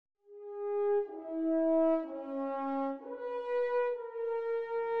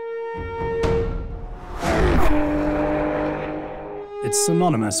it's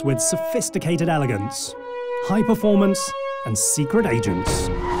synonymous with sophisticated elegance, high performance, and secret agents.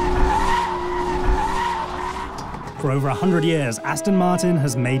 For over 100 years, Aston Martin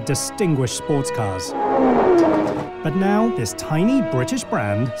has made distinguished sports cars. But now, this tiny British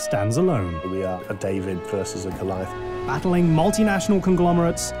brand stands alone. We are a David versus a Goliath. Battling multinational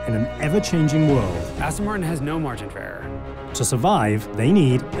conglomerates in an ever-changing world. Aston Martin has no margin for error. To survive, they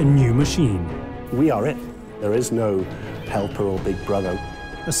need a new machine. We are it. There is no helper or big brother.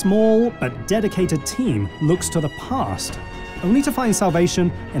 A small but dedicated team looks to the past, only to find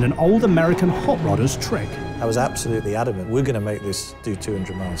salvation in an old American hot rodder's trick. I was absolutely adamant, we're going to make this do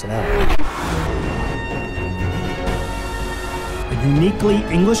 200 miles an hour. A uniquely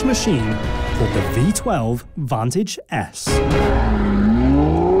English machine called the V12 Vantage S.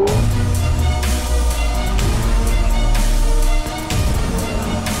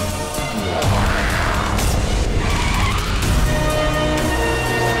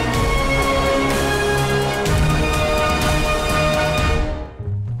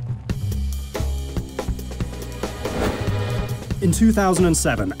 In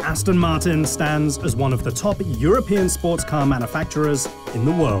 2007, Aston Martin stands as one of the top European sports car manufacturers in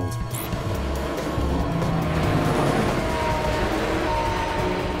the world.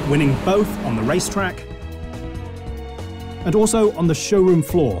 Winning both on the racetrack and also on the showroom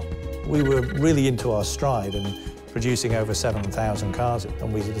floor. We were really into our stride and producing over 7,000 cars,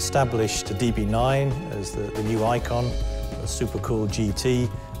 and we had established the DB9 as the new icon, the super cool GT.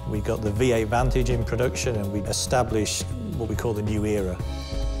 We got the V8 Vantage in production, and we established what we call the new era.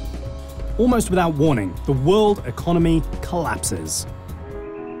 Almost without warning, the world economy collapses.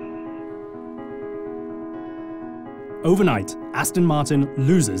 Overnight, Aston Martin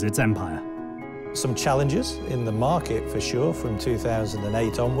loses its empire. Some challenges in the market for sure from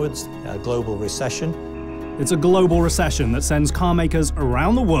 2008 onwards, a global recession. It's a global recession that sends car makers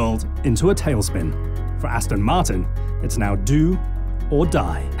around the world into a tailspin. For Aston Martin, it's now do or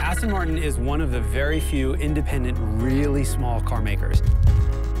die. Aston Martin is one of the very few independent, really small car makers.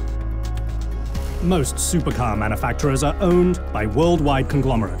 Most supercar manufacturers are owned by worldwide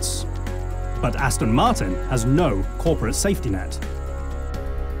conglomerates. But Aston Martin has no corporate safety net.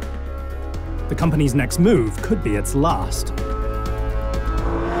 The company's next move could be its last.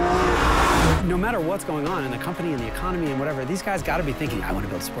 No matter what's going on in the company and the economy and whatever, these guys got to be thinking, I want to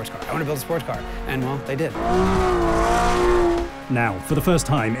build a sports car, I want to build a sports car. And well, they did. Now, for the first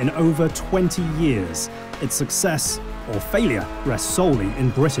time in over 20 years, its success or failure rests solely in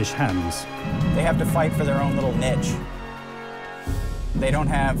British hands. They have to fight for their own little niche. They don't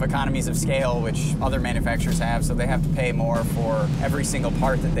have economies of scale, which other manufacturers have, so they have to pay more for every single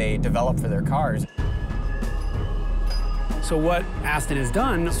part that they develop for their cars. So what Aston has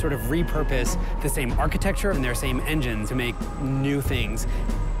done is sort of repurpose the same architecture and their same engine to make new things.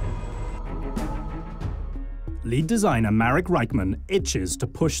 Lead designer Marek Reichman itches to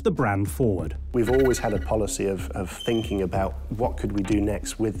push the brand forward. We've always had a policy of thinking about what could we do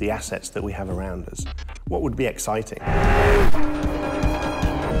next with the assets that we have around us. What would be exciting?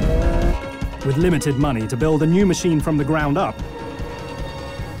 With limited money to build a new machine from the ground up,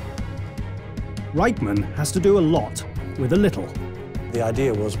 Reichman has to do a lot with a little. The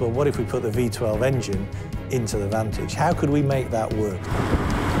idea was, well, what if we put the V12 engine into the Vantage? How could we make that work?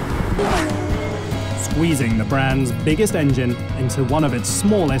 Squeezing the brand's biggest engine into one of its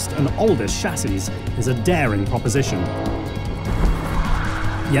smallest and oldest chassis is a daring proposition.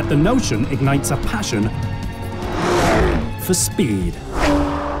 Yet the notion ignites a passion for speed.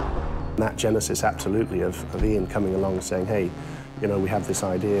 That genesis, absolutely, of Ian coming along saying, hey, you know, we have this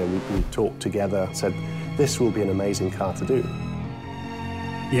idea, we talked together, said, this will be an amazing car to do.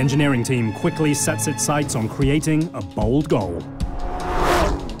 The engineering team quickly sets its sights on creating a bold goal.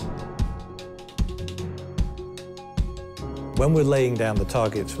 When we're laying down the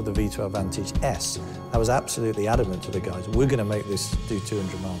targets for the V12 Vantage S, I was absolutely adamant to the guys, we're going to make this do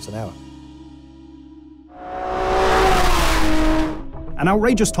 200 miles an hour. An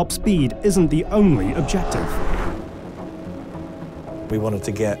outrageous top speed isn't the only objective. We wanted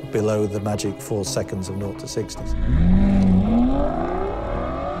to get below the magic 4 seconds of 0 to 60s.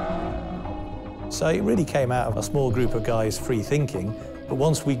 So it really came out of a small group of guys free thinking, but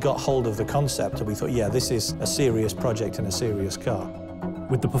once we got hold of the concept, we thought, yeah, this is a serious project and a serious car.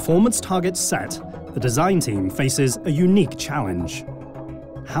 With the performance targets set, the design team faces a unique challenge.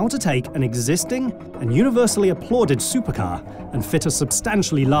 How to take an existing and universally applauded supercar and fit a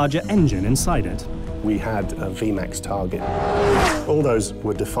substantially larger engine inside it. We had a VMAX target. All those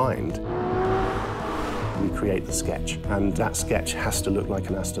were defined. We create the sketch, and that sketch has to look like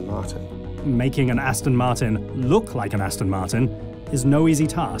an Aston Martin. Making an Aston Martin look like an Aston Martin is no easy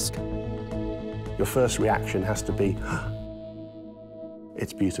task. Your first reaction has to be,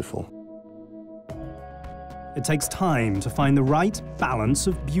 it's beautiful. It takes time to find the right balance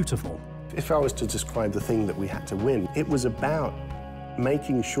of beautiful. If I was to describe the thing that we had to win, it was about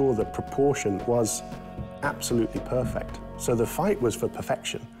making sure that proportion was absolutely perfect. So the fight was for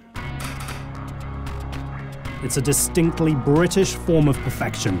perfection. It's a distinctly British form of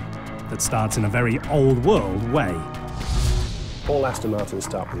perfection that starts in a very old-world way. All Aston Martins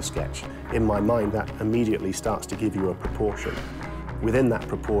start with a sketch. In my mind, that immediately starts to give you a proportion. Within that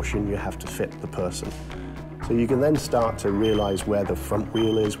proportion, you have to fit the person. So you can then start to realize where the front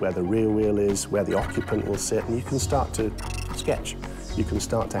wheel is, where the rear wheel is, where the occupant will sit, and you can start to sketch. You can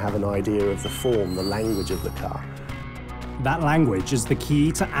start to have an idea of the form, the language of the car. That language is the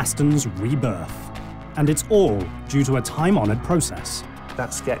key to Aston's rebirth. And it's all due to a time-honored process.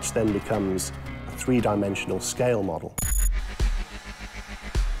 That sketch then becomes a three-dimensional scale model.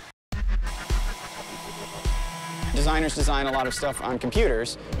 Designers design a lot of stuff on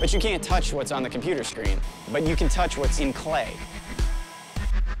computers, but you can't touch what's on the computer screen. But you can touch what's in clay.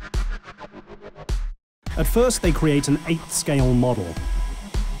 At first, they create an 8th-scale model.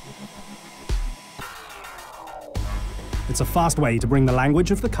 It's a fast way to bring the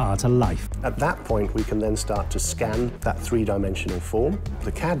language of the car to life. At that point, we can then start to scan that three-dimensional form.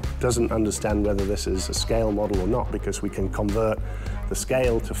 The CAD doesn't understand whether this is a scale model or not, because we can convert the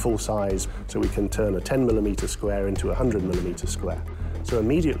scale to full size, so we can turn a 10mm square into a 100mm square. So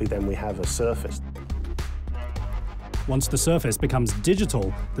immediately then we have a surface. Once the surface becomes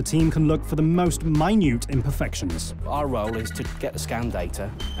digital, the team can look for the most minute imperfections. Our role is to get the scan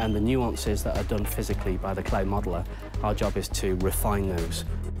data and the nuances that are done physically by the clay modeler. Our job is to refine those.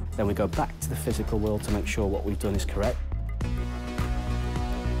 Then we go back to the physical world to make sure what we've done is correct.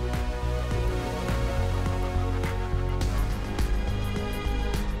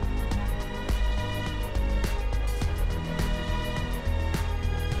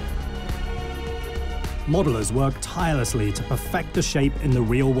 Modelers work tirelessly to perfect the shape in the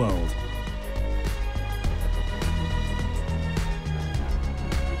real world.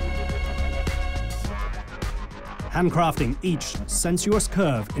 Handcrafting each sensuous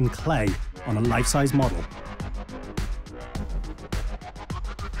curve in clay on a life-size model.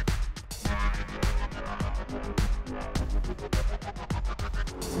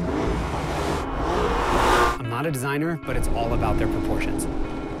 I'm not a designer, but it's all about their proportions.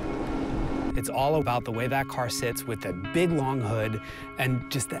 It's all about the way that car sits with the big long hood and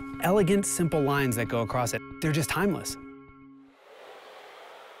just the elegant, simple lines that go across it. They're just timeless.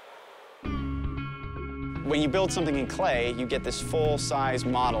 When you build something in clay, you get this full-size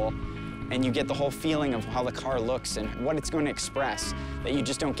model, and you get the whole feeling of how the car looks and what it's going to express that you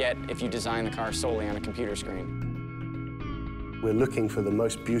just don't get if you design the car solely on a computer screen. We're looking for the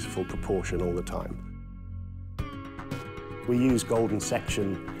most beautiful proportion all the time. We use golden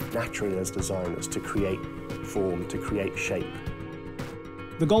section naturally as designers to create form, to create shape.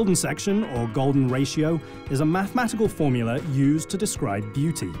 The golden section, or golden ratio, is a mathematical formula used to describe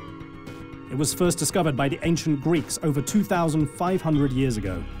beauty. It was first discovered by the ancient Greeks over 2,500 years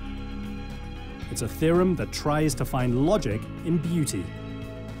ago. It's a theorem that tries to find logic in beauty.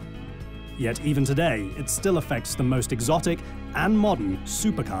 Yet even today, it still affects the most exotic and modern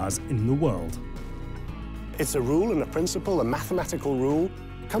supercars in the world. It's a rule and a principle, a mathematical rule.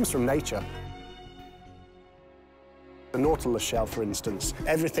 It comes from nature. The Nautilus shell, for instance,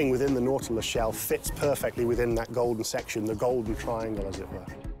 everything within the Nautilus shell fits perfectly within that golden section, the golden triangle, as it were.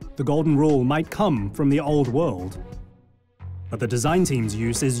 The golden rule might come from the old world, but the design team's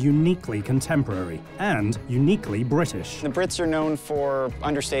use is uniquely contemporary and uniquely British. The Brits are known for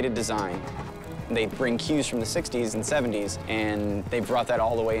understated design. They bring cues from the 60s and 70s, and they brought that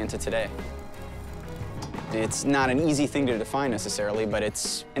all the way into today. It's not an easy thing to define necessarily, but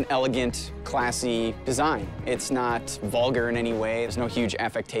it's an elegant, classy design. It's not vulgar in any way. There's no huge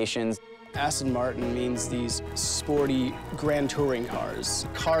affectations. Aston Martin means these sporty grand touring cars.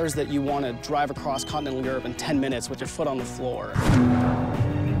 Cars that you want to drive across continental Europe in 10 minutes with your foot on the floor.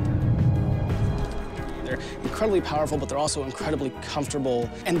 They're incredibly powerful, but they're also incredibly comfortable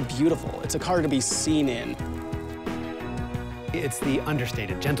and beautiful. It's a car to be seen in. It's the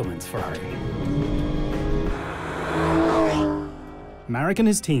understated gentleman's Ferrari. Marek and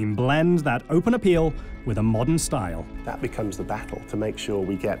his team blend that open appeal with a modern style. That becomes the battle to make sure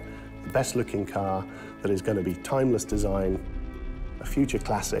we get the best looking car that is going to be timeless design, a future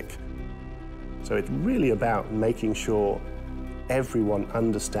classic. So it's really about making sure everyone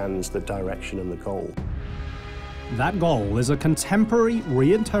understands the direction and the goal. That goal is a contemporary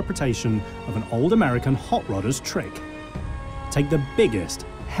reinterpretation of an old American hot rodder's trick. take the biggest,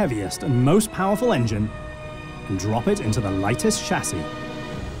 heaviest, and most powerful engine and drop it into the lightest chassis.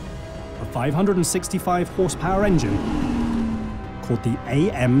 A 565 horsepower engine called the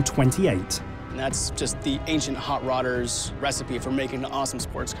AM28. And that's just the ancient hot rodders recipe for making an awesome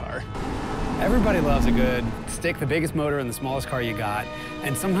sports car. Everybody loves a good stick the biggest motor in the smallest car you got.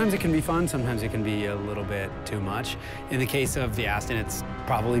 And sometimes it can be fun, sometimes it can be a little bit too much. In the case of the Aston, it's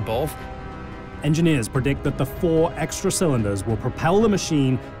probably both. Engineers predict that the 4 extra cylinders will propel the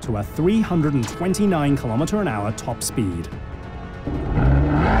machine to a 329 km/h top speed.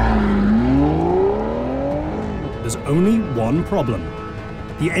 There's only one problem.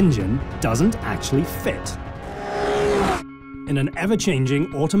 The engine doesn't actually fit. In an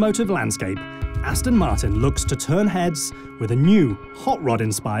ever-changing automotive landscape, Aston Martin looks to turn heads with a new, hot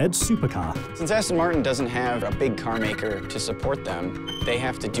rod-inspired supercar. Since Aston Martin doesn't have a big car maker to support them, they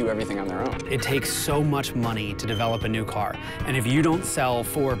have to do everything on their own. It takes so much money to develop a new car, and if you don't sell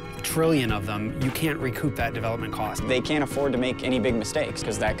 4 trillion of them, you can't recoup that development cost. They can't afford to make any big mistakes,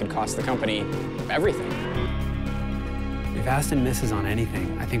 because that could cost the company everything. If Aston misses on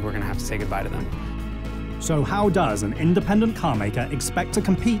anything, I think we're going to have to say goodbye to them. So how does an independent car maker expect to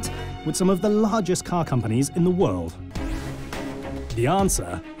compete with some of the largest car companies in the world? The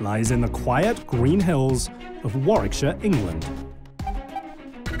answer lies in the quiet green hills of Warwickshire, England.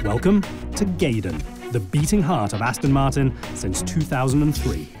 Welcome to Gaydon, the beating heart of Aston Martin since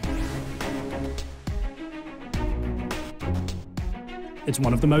 2003. It's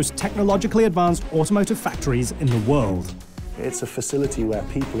one of the most technologically advanced automotive factories in the world. It's a facility where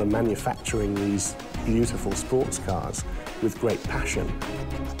people are manufacturing these beautiful sports cars with great passion.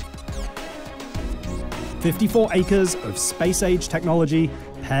 54 acres of space-age technology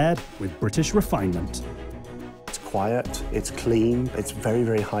paired with British refinement. It's quiet, it's clean, it's very,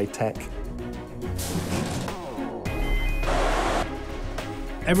 very high-tech.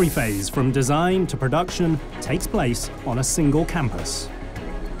 Every phase, from design to production, takes place on a single campus.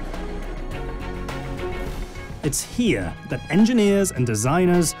 It's here that engineers and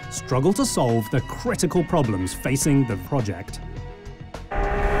designers struggle to solve the critical problems facing the project.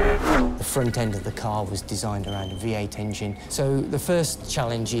 The front end of the car was designed around a V8 engine, so the first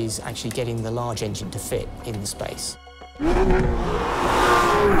challenge is actually getting the large engine to fit in the space.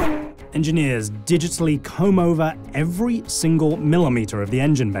 Engineers digitally comb over every single millimeter of the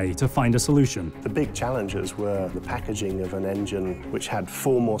engine bay to find a solution. The big challenges were the packaging of an engine which had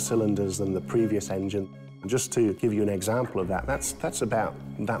 4 more cylinders than the previous engine. Just to give you an example of that, that's about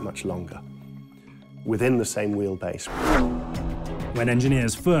that much longer, within the same wheelbase. When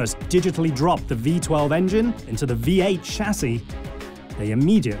engineers first digitally drop the V12 engine into the V8 chassis, they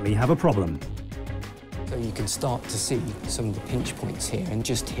immediately have a problem. So you can start to see some of the pinch points here, and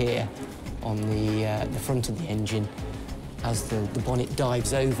just here on the front of the engine, as the bonnet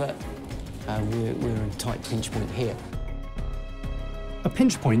dives over, we're in a tight pinch point here. A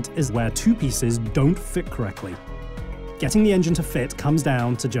pinch point is where 2 pieces don't fit correctly. Getting the engine to fit comes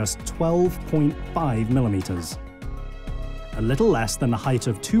down to just 12.5 millimeters. A little less than the height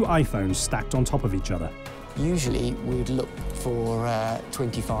of 2 iPhones stacked on top of each other. Usually we'd look for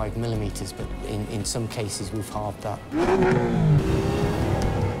 25 millimeters, but in some cases we've halved that.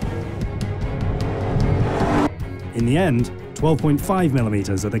 In the end, 12.5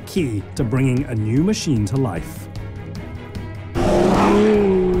 millimeters are the key to bringing a new machine to life.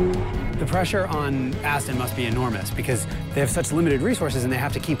 The pressure on Aston must be enormous because they have such limited resources and they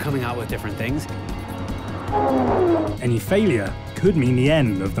have to keep coming out with different things. Any failure could mean the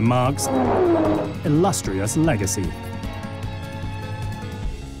end of the marque's illustrious legacy.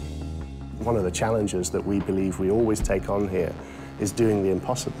 One of the challenges that we believe we always take on here is doing the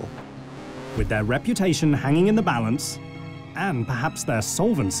impossible. With their reputation hanging in the balance, and perhaps their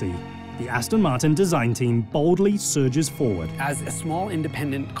solvency, the Aston Martin design team boldly surges forward. As a small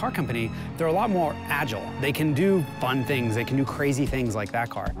independent car company, they're a lot more agile. They can do fun things, they can do crazy things like that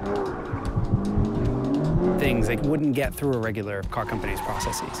car. Things they wouldn't get through a regular car company's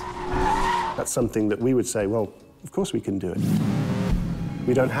processes. That's something that we would say, well, of course we can do it.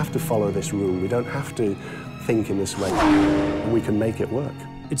 We don't have to follow this rule, we don't have to think in this way, and we can make it work.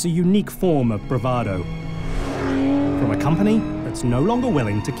 It's a unique form of bravado from a company that's no longer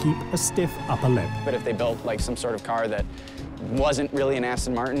willing to keep a stiff upper lip. But if they built like some sort of car that wasn't really an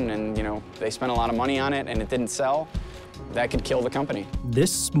Aston Martin and, you know, they spent a lot of money on it and it didn't sell, that could kill the company.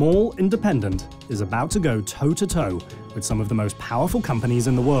 This small independent is about to go toe-to-toe with some of the most powerful companies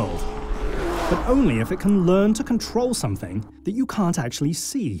in the world. But only if it can learn to control something that you can't actually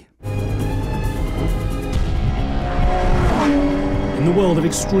see. In the world of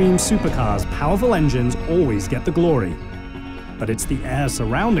extreme supercars, powerful engines always get the glory. but it's the air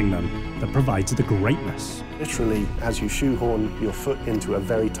surrounding them that provides the greatness. Literally, as you shoehorn your foot into a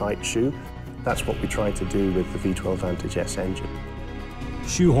very tight shoe, that's what we try to do with the V12 Vantage S engine.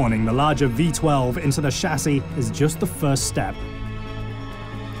 Shoehorning the larger V12 into the chassis is just the first step.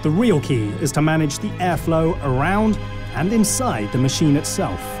 The real key is to manage the airflow around and inside the machine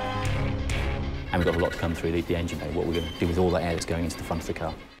itself. And we've got a lot to come through the engine bay, what we're going to do with all that air that's going into the front of the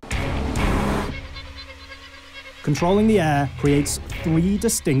car. Controlling the air creates 3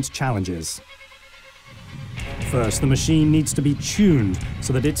 distinct challenges. First, the machine needs to be tuned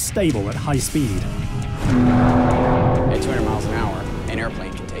so that it's stable at high speed. At 200 miles an hour, an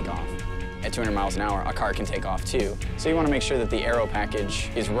airplane can take off. At 200 miles an hour, a car can take off too. So you want to make sure that the aero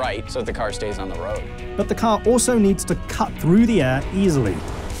package is right so that the car stays on the road. But the car also needs to cut through the air easily.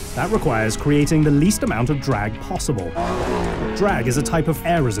 That requires creating the least amount of drag possible. Drag is a type of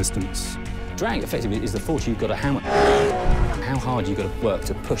air resistance. Drag, effectively, is the force you've got to how hard you've got to work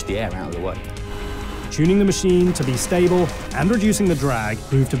to push the air out of the way. Tuning the machine to be stable and reducing the drag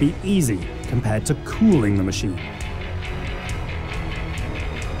proved to be easy compared to cooling the machine.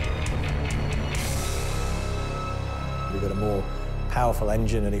 We've got a more powerful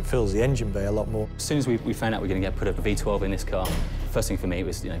engine and it fills the engine bay a lot more. As soon as we found out we were going to put a V12 in this car, first thing for me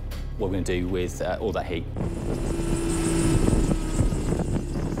was, what we're going to do with all that heat.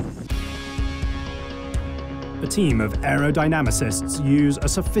 A team of aerodynamicists use a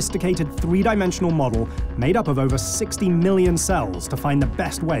sophisticated 3-dimensional model made up of over 60 million cells to find the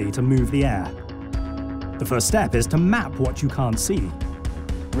best way to move the air. The first step is to map what you can't see.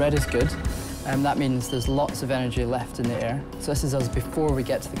 Red is good. That means there's lots of energy left in the air. So this is us before we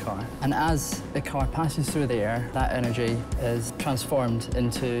get to the car. And as the car passes through the air, that energy is transformed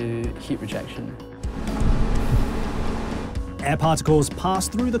into heat rejection. Air particles pass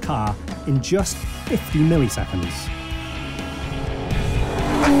through the car in just 50 milliseconds.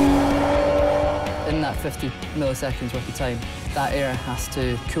 In that 50 milliseconds worth of time, that air has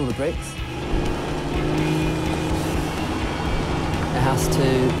to cool the brakes. It has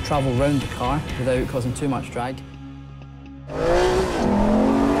to travel round the car without causing too much drag.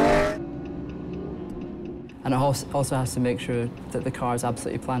 And it also has to make sure that the car is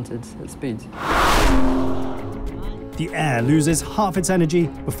absolutely planted at speed. The air loses half its energy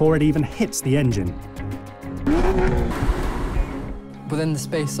before it even hits the engine. Within the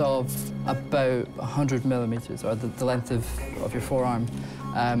space of about 100 millimeters, or the length of your forearm,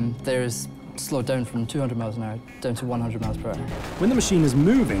 there's slowed down from 200 miles an hour down to 100 miles per hour. When the machine is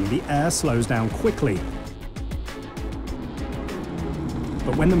moving, the air slows down quickly.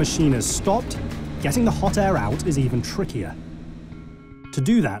 But when the machine is stopped, getting the hot air out is even trickier. To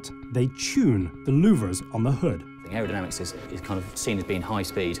do that, they tune the louvers on the hood. Aerodynamics is kind of seen as being high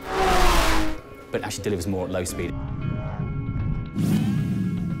speed, but actually delivers more at low speed.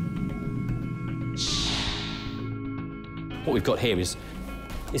 What we've got here is,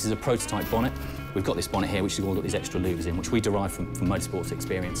 this is a prototype bonnet. We've got this bonnet here, which has all got these extra louvers in, which we derive from motorsports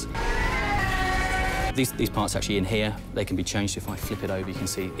experience. These parts actually in here, they can be changed. If I flip it over, you can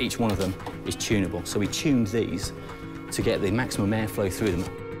see each one of them is tunable. So we tuned these to get the maximum airflow through them.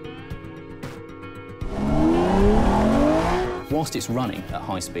 Whilst it's running at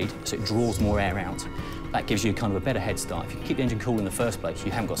high speed, so it draws more air out, that gives you kind of a better head start. If you keep the engine cool in the first place,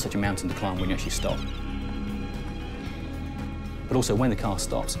 you haven't got such a mountain to climb when you actually stop. But also, when the car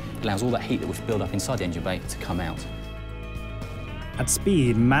stops, it allows all that heat that was built up inside the engine bay to come out. At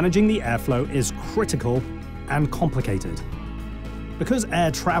speed, managing the airflow is critical and complicated. Because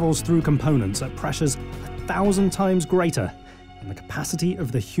air travels through components at pressures 1,000 times greater than the capacity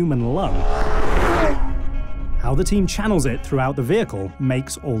of the human lung, how the team channels it throughout the vehicle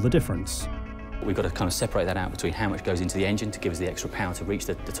makes all the difference. We've got to kind of separate that out between how much goes into the engine to give us the extra power to reach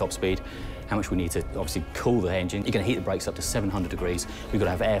the top speed, how much we need to obviously cool the engine. You're going to heat the brakes up to 700 degrees. We've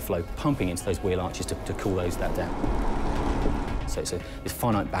got to have airflow pumping into those wheel arches to cool that down. So it's this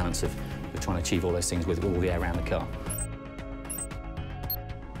finite balance of trying to achieve all those things with all the air around the car.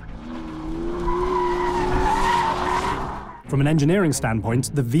 From an engineering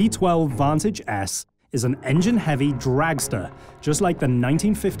standpoint, the V12 Vantage S is an engine-heavy dragster, just like the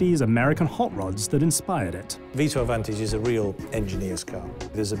 1950s American hot rods that inspired it. V12 Vantage is a real engineer's car.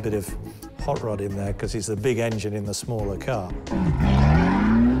 There's a bit of hot rod in there because it's the big engine in the smaller car.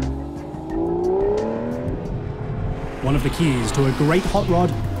 One of the keys to a great hot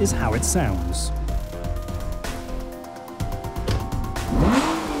rod is how it sounds.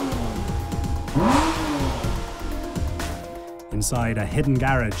 Inside a hidden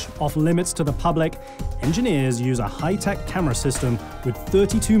garage, off limits to the public, engineers use a high-tech camera system with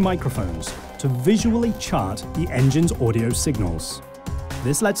 32 microphones to visually chart the engine's audio signals.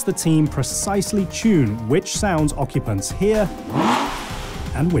 This lets the team precisely tune which sounds occupants hear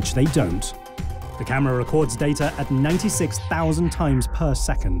and which they don't. The camera records data at 96,000 times per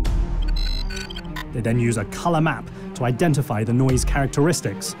second. They then use a color map to identify the noise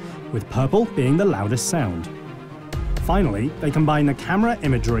characteristics, with purple being the loudest sound. Finally, they combine the camera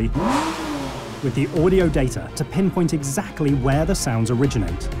imagery with the audio data to pinpoint exactly where the sounds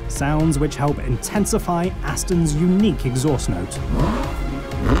originate, sounds which help intensify Aston's unique exhaust note.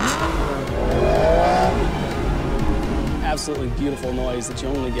 Absolutely beautiful noise that you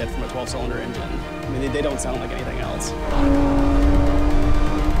only get from a 12-cylinder engine. I mean, they don't sound like anything else.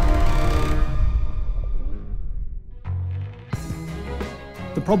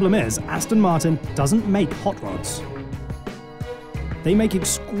 The problem is, Aston Martin doesn't make hot rods. They make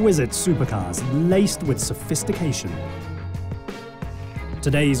exquisite supercars laced with sophistication.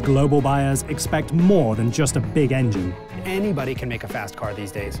 Today's global buyers expect more than just a big engine. Anybody can make a fast car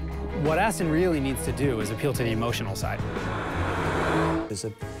these days. What Aston really needs to do is appeal to the emotional side. There's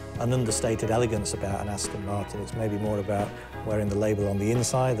an understated elegance about an Aston Martin. It's maybe more about wearing the label on the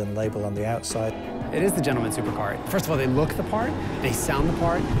inside than the label on the outside. It is the gentleman supercar. First of all, they look the part, they sound the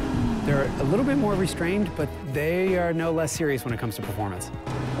part. They're a little bit more restrained, but they are no less serious when it comes to performance.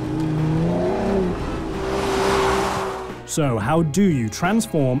 So how do you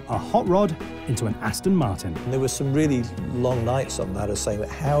transform a hot rod into an Aston Martin? And there were some really long nights on that of saying,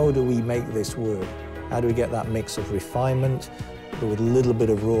 how do we make this work? How do we get that mix of refinement, but with a little bit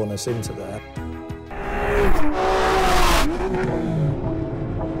of rawness into there?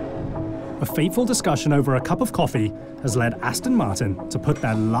 A fateful discussion over a cup of coffee has led Aston Martin to put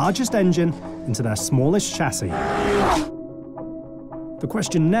their largest engine into their smallest chassis. The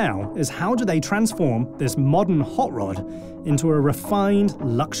question now is, how do they transform this modern hot rod into a refined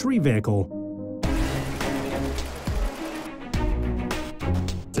luxury vehicle?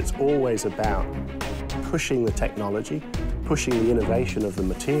 It's always about pushing the technology, pushing the innovation of the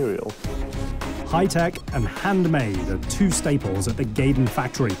material. High-tech and handmade are two staples at the Gaydon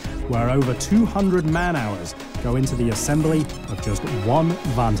factory, where over 200 man-hours go into the assembly of just one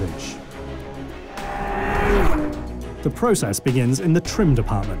Vantage. The process begins in the trim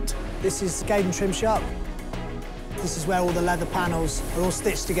department. This is Gaydon Trim Shop. This is where all the leather panels are all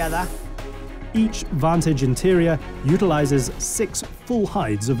stitched together. Each Vantage interior utilizes 6 full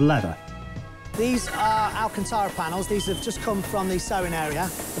hides of leather. These are Alcantara panels. These have just come from the sewing area.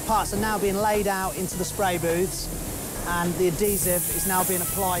 The parts are now being laid out into the spray booths, and the adhesive is now being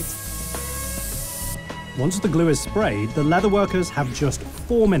applied. Once the glue is sprayed, the leather workers have just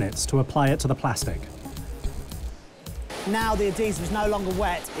 4 minutes to apply it to the plastic. Now the adhesive is no longer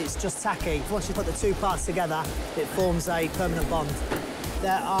wet, it's just tacky. Once you put the two parts together, it forms a permanent bond.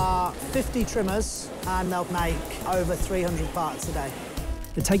 There are 50 trimmers, and they'll make over 300 parts a day.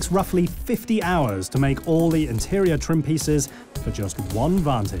 It takes roughly 50 hours to make all the interior trim pieces for just one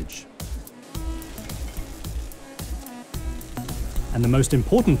Vantage. And the most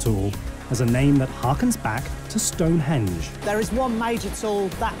important tool has a name that harkens back to Stonehenge. There is one major tool.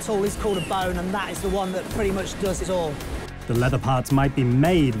 That tool is called a bone, and that is the one that pretty much does it all. The leather parts might be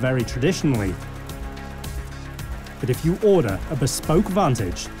made very traditionally, but if you order a bespoke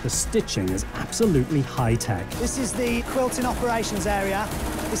Vantage, the stitching is absolutely high-tech. This is the quilting operations area.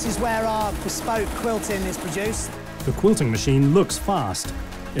 This is where our bespoke quilting is produced. The quilting machine looks fast.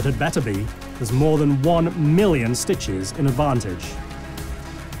 It had better be. There's more than 1 million stitches in a Vantage.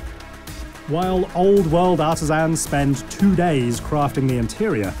 While old-world artisans spend 2 days crafting the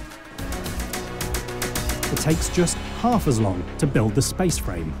interior, it takes just half as long to build the space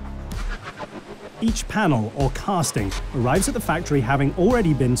frame. Each panel or casting arrives at the factory having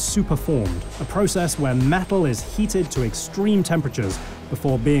already been superformed, a process where metal is heated to extreme temperatures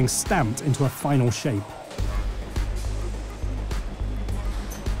before being stamped into a final shape.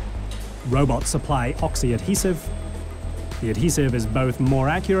 Robots supply oxy adhesive. The adhesive is both more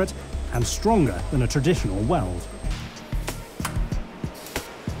accurate and stronger than a traditional weld.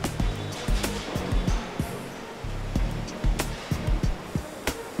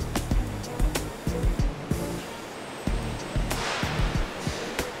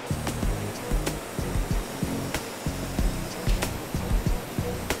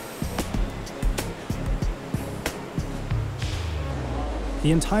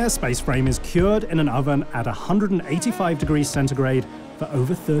 The entire space frame is cured in an oven at 185 degrees centigrade for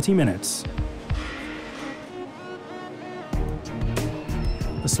over 30 minutes.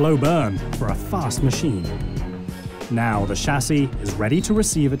 A slow burn for a fast machine. Now the chassis is ready to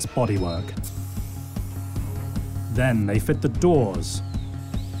receive its bodywork. Then they fit the doors,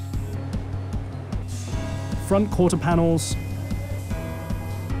 front quarter panels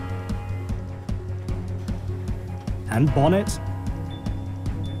and bonnet.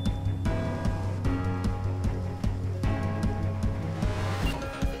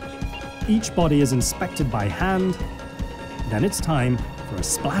 Each body is inspected by hand. Then it's time for a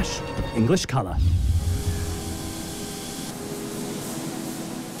splash of English colour.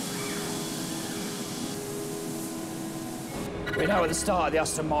 We're now at the start of the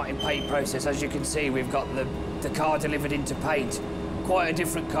Aston Martin paint process. As you can see, we've got the car delivered into paint. Quite a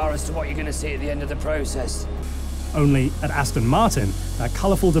different car as to what you're going to see at the end of the process. Only at Aston Martin, that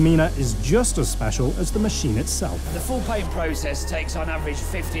colourful demeanour is just as special as the machine itself. The full paint process takes on average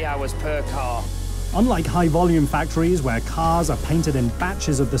 50 hours per car. Unlike high-volume factories where cars are painted in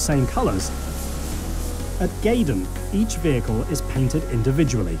batches of the same colours, at Gaydon, each vehicle is painted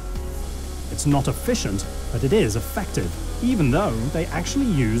individually. It's not efficient, but it is effective, even though they actually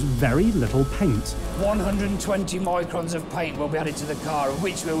use very little paint. 120 microns of paint will be added to the car, of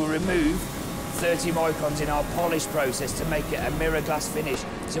which we will remove 30 microns in our polish process to make it a mirror glass finish.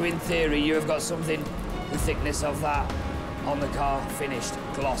 So in theory, you have got something the thickness of that on the car finished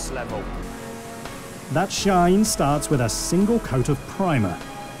gloss level. That shine starts with a single coat of primer.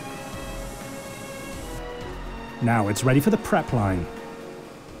 Now it's ready for the prep line.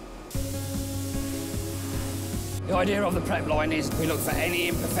 The idea of the prep line is we look for any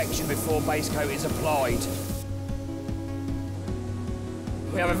imperfection before base coat is applied.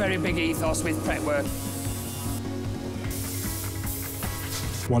 We have a very big ethos with prep work.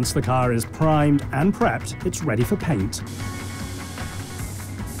 Once the car is primed and prepped, it's ready for paint.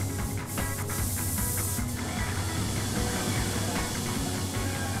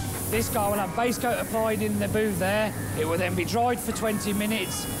 This car will have base coat applied in the booth there. It will then be dried for 20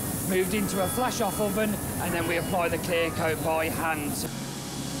 minutes, moved into a flash-off oven, and then we apply the clear coat by hand.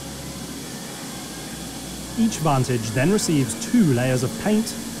 Each Vantage then receives 2 layers of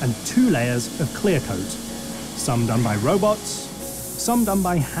paint and 2 layers of clear coat. Some done by robots, some done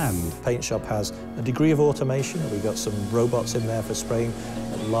by hand. Paint shop has a degree of automation. We've got some robots in there for spraying,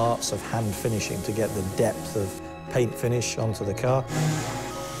 and lots of hand finishing to get the depth of paint finish onto the car.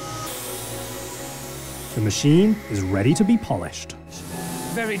 The machine is ready to be polished.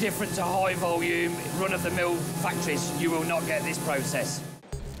 Very different to high volume, run-of-the-mill factories. You will not get this process.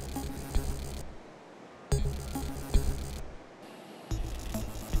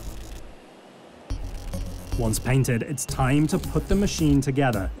 Once painted, it's time to put the machine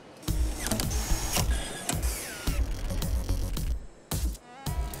together.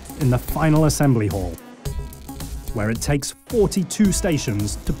 In the final assembly hall, where it takes 42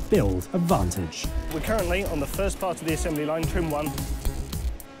 stations to build a Vantage. We're currently on the first part of the assembly line, trim 1.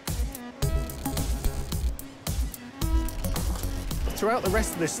 Throughout the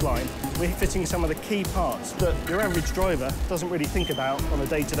rest of this line, we're fitting some of the key parts that your average driver doesn't really think about on a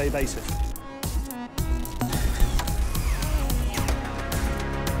day-to-day basis.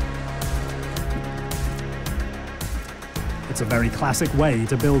 It's a very classic way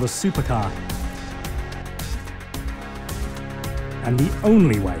to build a supercar. And the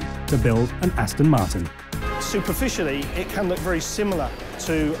only way to build an Aston Martin. Superficially, it can look very similar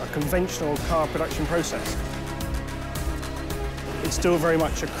to a conventional car production process. It's still very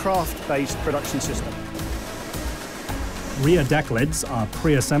much a craft-based production system. Rear deck lids are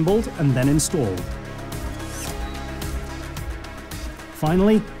pre-assembled and then installed.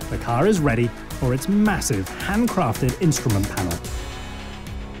 Finally, the car is ready for its massive handcrafted instrument panel.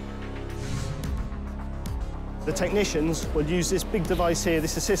 The technicians will use this big device here,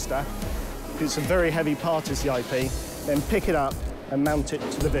 this assister, because it's a very heavy part as the IP, then pick it up and mount it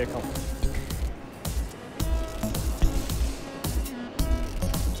to the vehicle.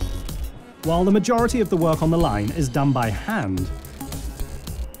 While the majority of the work on the line is done by hand,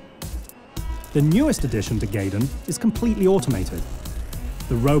 the newest addition to Gaydon is completely automated.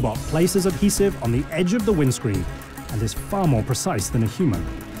 The robot places adhesive on the edge of the windscreen and is far more precise than a human.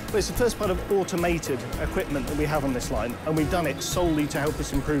 Well, it's the first part of automated equipment that we have on this line, and we've done it solely to help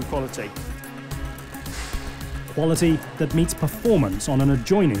us improve quality. Quality that meets performance on an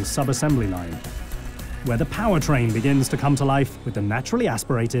adjoining sub-assembly line, where the powertrain begins to come to life with the naturally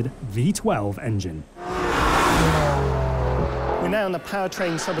aspirated V12 engine. We're now in the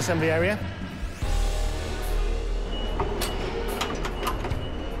powertrain sub-assembly area.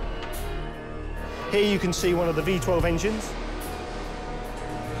 Here you can see one of the V12 engines.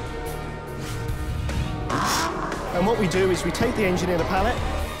 And what we do is we take the engine in a pallet,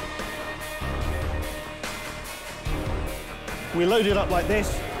 we load it up like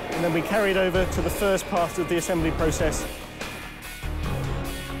this, and then we carry it over to the first part of the assembly process.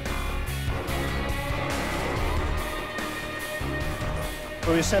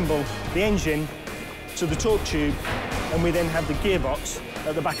 We assemble the engine to the torque tube, and we then have the gearbox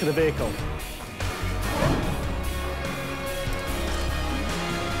at the back of the vehicle.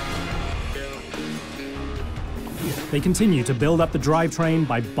 They continue to build up the drivetrain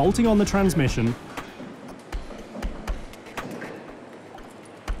by bolting on the transmission,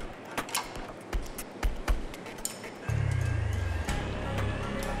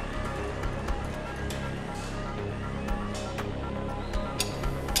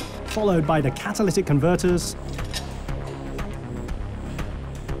 followed by the catalytic converters,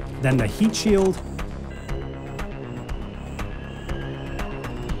 then the heat shield,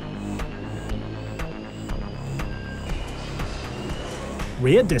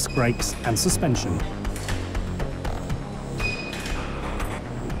 rear disc brakes and suspension.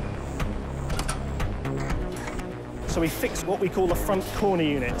 So we fix what we call the front corner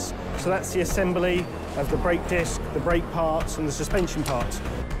units. So that's the assembly of the brake disc, the brake parts and the suspension parts,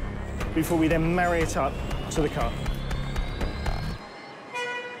 before we then marry it up to the car.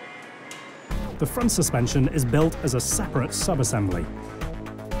 The front suspension is built as a separate sub-assembly,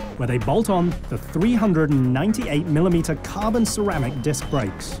 where they bolt on the 398mm carbon ceramic disc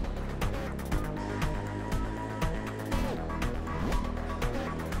brakes.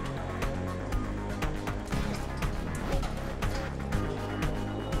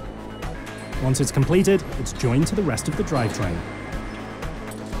 Once it's completed, it's joined to the rest of the drivetrain.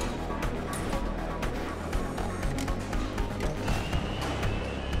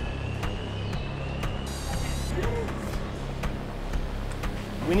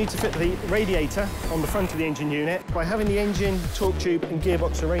 We need to fit the radiator on the front of the engine unit. By having the engine, torque tube and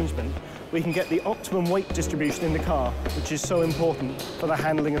gearbox arrangement, we can get the optimum weight distribution in the car, which is so important for the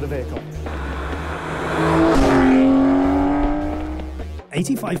handling of the vehicle.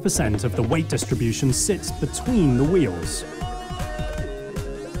 85% of the weight distribution sits between the wheels,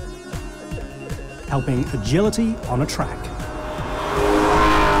 helping agility on a track.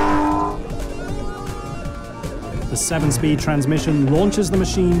 The 7-speed transmission launches the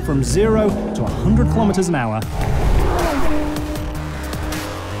machine from 0 to 100 kilometers an hour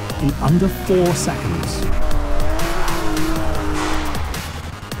in under 4 seconds.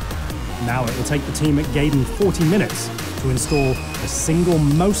 Now it will take the team at Gaydon 40 minutes to install the single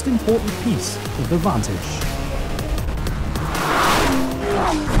most important piece of the Vantage.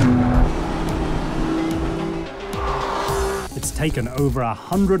 It's taken over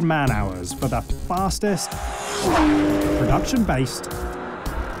 100 man-hours for the fastest, production-based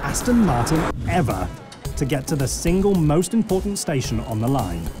Aston Martin ever to get to the single most important station on the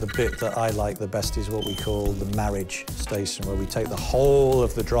line. The bit that I like the best is what we call the marriage station, where we take the whole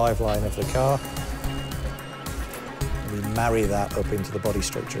of the driveline of the car and we marry that up into the body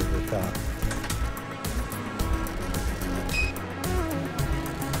structure of the car.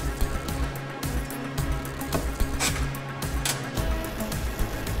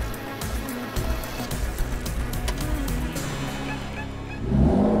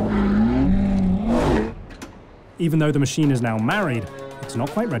 Even though the machine is now married, it's not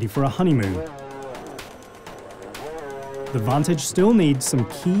quite ready for a honeymoon. The Vantage still needs some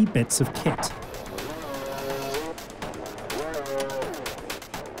key bits of kit,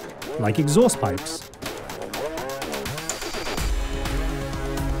 like exhaust pipes,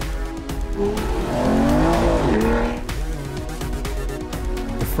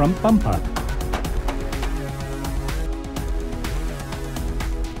 the front bumper,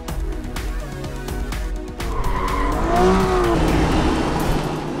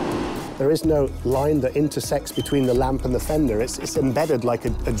 There is no line that intersects between the lamp and the fender. It's embedded like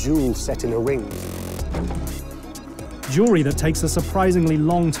a jewel set in a ring. Jewelry that takes a surprisingly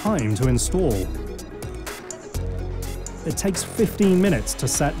long time to install. It takes 15 minutes to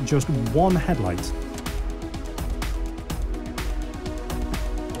set just one headlight.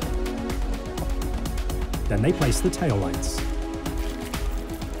 Then they place the taillights.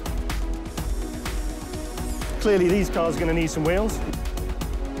 Clearly these cars are going to need some wheels.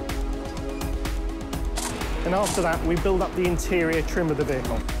 And after that, we build up the interior trim of the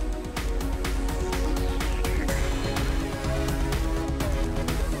vehicle.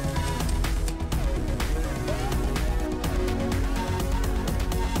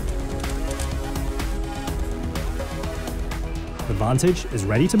 The Vantage is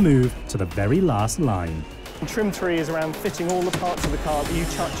ready to move to the very last line. And trim 3 is around fitting all the parts of the car that you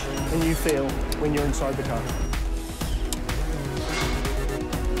touch and you feel when you're inside the car.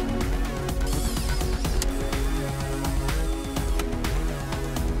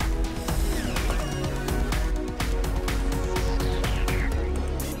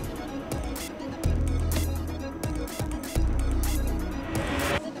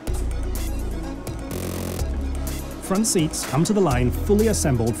 front seats come to the line fully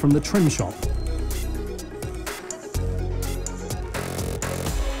assembled from the trim shop.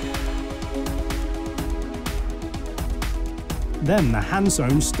 Then the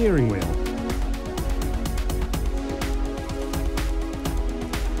hand-sewn steering wheel.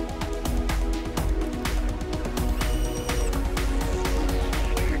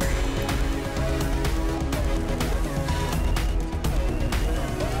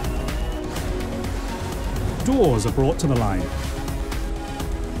 Doors are brought to the line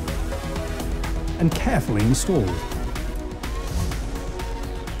and carefully installed.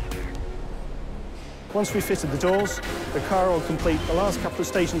 Once we've fitted the doors, the car will complete the last couple of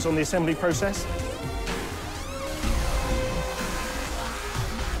stations on the assembly process.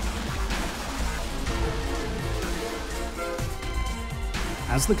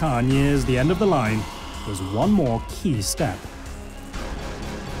 As the car nears the end of the line, there's one more key step.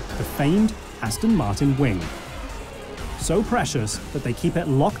 The famed Aston Martin wing. So precious that they keep it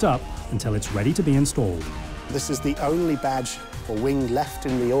locked up until it's ready to be installed. This is the only badge or wing left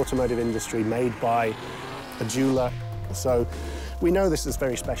in the automotive industry made by a jeweler. So we know this is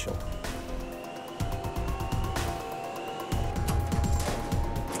very special.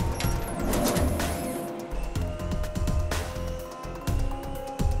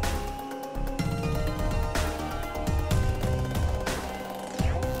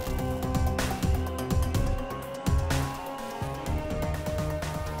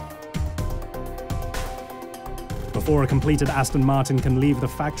 Before a completed Aston Martin can leave the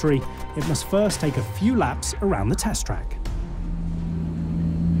factory, it must first take a few laps around the test track.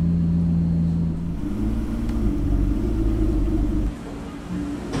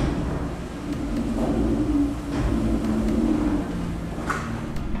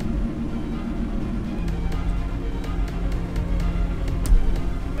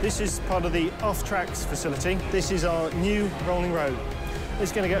 This is part of the off-tracks facility. This is our new rolling road.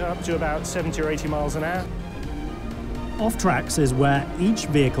 It's going to get up to about 70 or 80 miles an hour. Off-tracks is where each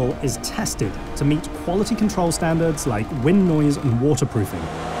vehicle is tested to meet quality control standards like wind noise and waterproofing.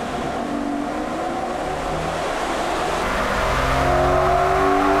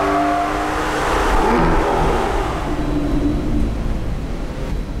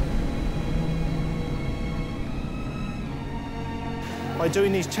 By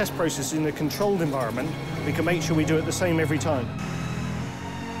doing these test processes in a controlled environment, we can make sure we do it the same every time.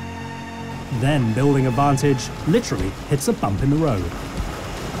 Then Building a Vantage literally hits a bump in the road.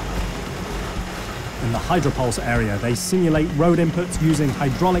 In the hydropulse area, they simulate road inputs using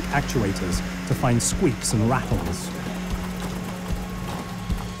hydraulic actuators to find squeaks and rattles.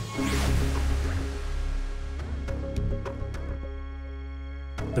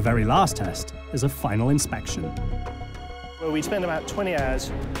 The very last test is a final inspection. Where we spend about 20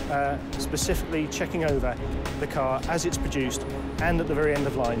 hours specifically checking over the car as it's produced and at the very end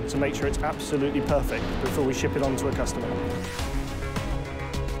of line to make sure it's absolutely perfect before we ship it on to a customer.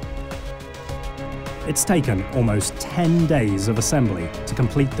 It's taken almost 10 days of assembly to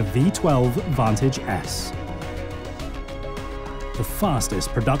complete the V12 Vantage S. The fastest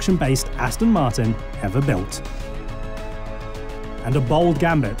production-based Aston Martin ever built. And a bold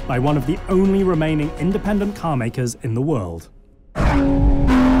gambit by one of the only remaining independent car makers in the world.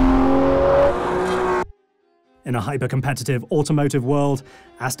 In a hyper-competitive automotive world,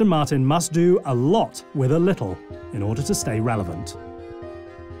 Aston Martin must do a lot with a little in order to stay relevant.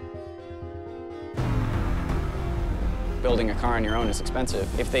 Building a car on your own is expensive.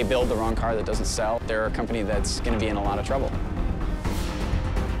 If they build the wrong car that doesn't sell, they're a company that's going to be in a lot of trouble.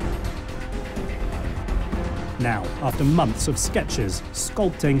 Now, after months of sketches,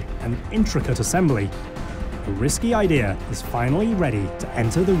 sculpting, and intricate assembly, a risky idea is finally ready to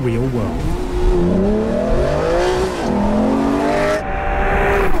enter the real world.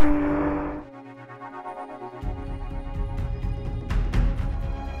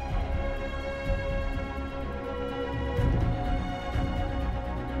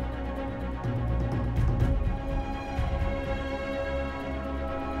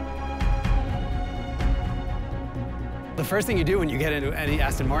 The first thing you do when you get into any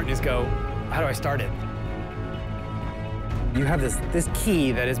Aston Martin is go, how do I start it? You have this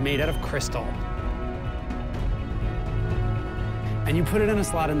key that is made out of crystal. And you put it in a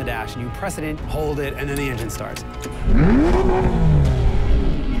slot in the dash, and you press it in, hold it, and then the engine starts.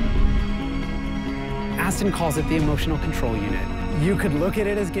 Aston calls it the emotional control unit. You could look at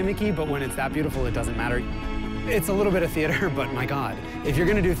it as gimmicky, but when it's that beautiful, it doesn't matter. It's a little bit of theater, but my God, if you're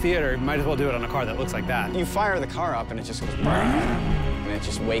gonna do theater, you might as well do it on a car that looks like that. You fire the car up and it just goes, and it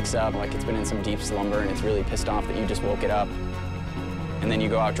just wakes up like it's been in some deep slumber and it's really pissed off that you just woke it up. And then you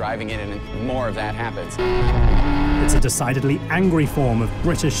go out driving it and more of that happens. It's a decidedly angry form of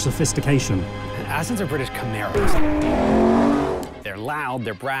British sophistication. Astons are British Camaros. They're loud,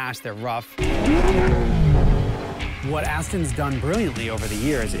 they're brash, they're rough. What Aston's done brilliantly over the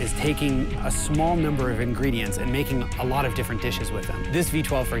years is taking a small number of ingredients and making a lot of different dishes with them. This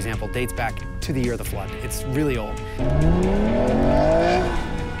V12, for example, dates back to the year of the flood. It's really old.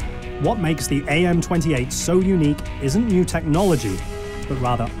 What makes the AM28 so unique isn't new technology, but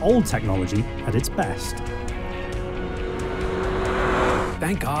rather old technology at its best.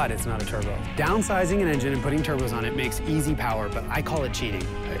 Thank God it's not a turbo. Downsizing an engine and putting turbos on it makes easy power, but I call it cheating.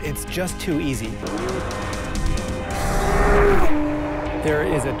 It's just too easy. There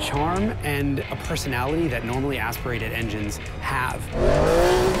is a charm and a personality that normally aspirated engines have.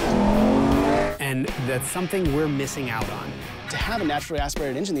 And that's something we're missing out on. To have a naturally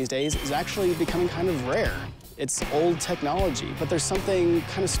aspirated engine these days is actually becoming kind of rare. It's old technology, but there's something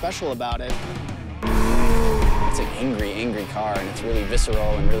kind of special about it. It's an angry, angry car, and it's really visceral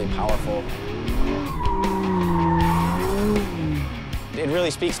and really powerful. It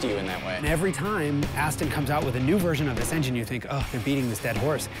really speaks to you in that way. And every time Aston comes out with a new version of this engine, you think, oh, they're beating this dead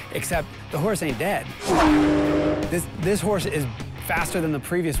horse. Except the horse ain't dead. This horse is faster than the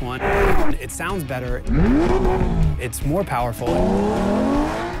previous one. It sounds better. It's more powerful.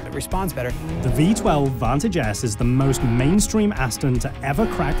 It responds better. The V12 Vantage S is the most mainstream Aston to ever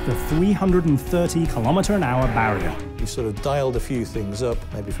crack the 330 km/h barrier. We sort of dialed a few things up,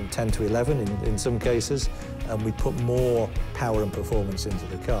 maybe from 10 to 11 in some cases, and we put more power and performance into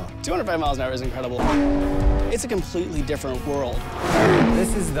the car. 205 miles an hour is incredible. It's a completely different world.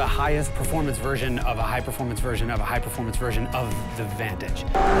 This is the highest performance version of a high performance version of a high performance version of the Vantage.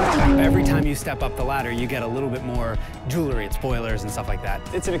 Every time you step up the ladder, you get a little bit more jewelry and spoilers and stuff like that.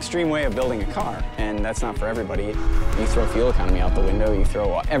 It's an extreme way of building a car, and that's not for everybody. You throw fuel economy out the window, you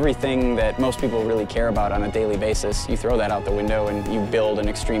throw everything that most people really care about on a daily basis, you throw that out the window and you build an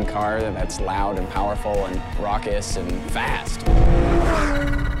extreme car that's loud and powerful and raucous and fast.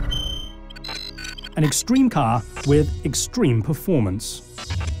 An extreme car with extreme performance.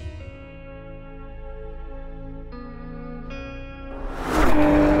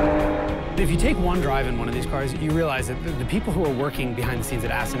 If you take one drive in one of these cars, you realize that the people who are working behind the scenes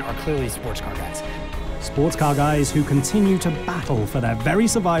at Aston are clearly sports car guys. Sports car guys who continue to battle for their very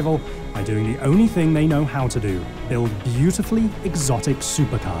survival by doing the only thing they know how to do, build beautifully exotic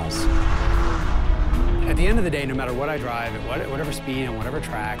supercars. At the end of the day, no matter what I drive, at whatever speed and whatever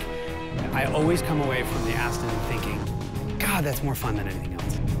track, I always come away from the Aston thinking, God, that's more fun than anything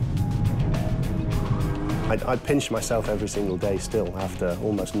else. I pinch myself every single day still after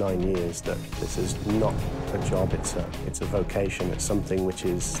almost 9 years that this is not a job, it's a vocation, it's something which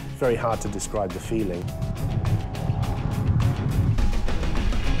is very hard to describe the feeling.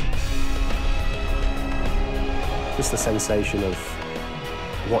 Just the sensation of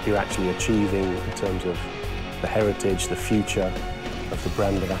what you're actually achieving in terms of the heritage, the future of the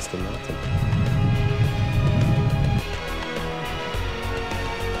brand of Aston Martin.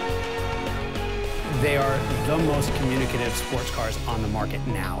 They are the most communicative sports cars on the market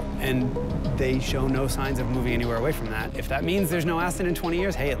now, and they show no signs of moving anywhere away from that. If that means there's no Aston in 20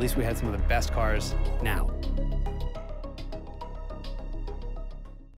 years, hey, at least we had some of the best cars now.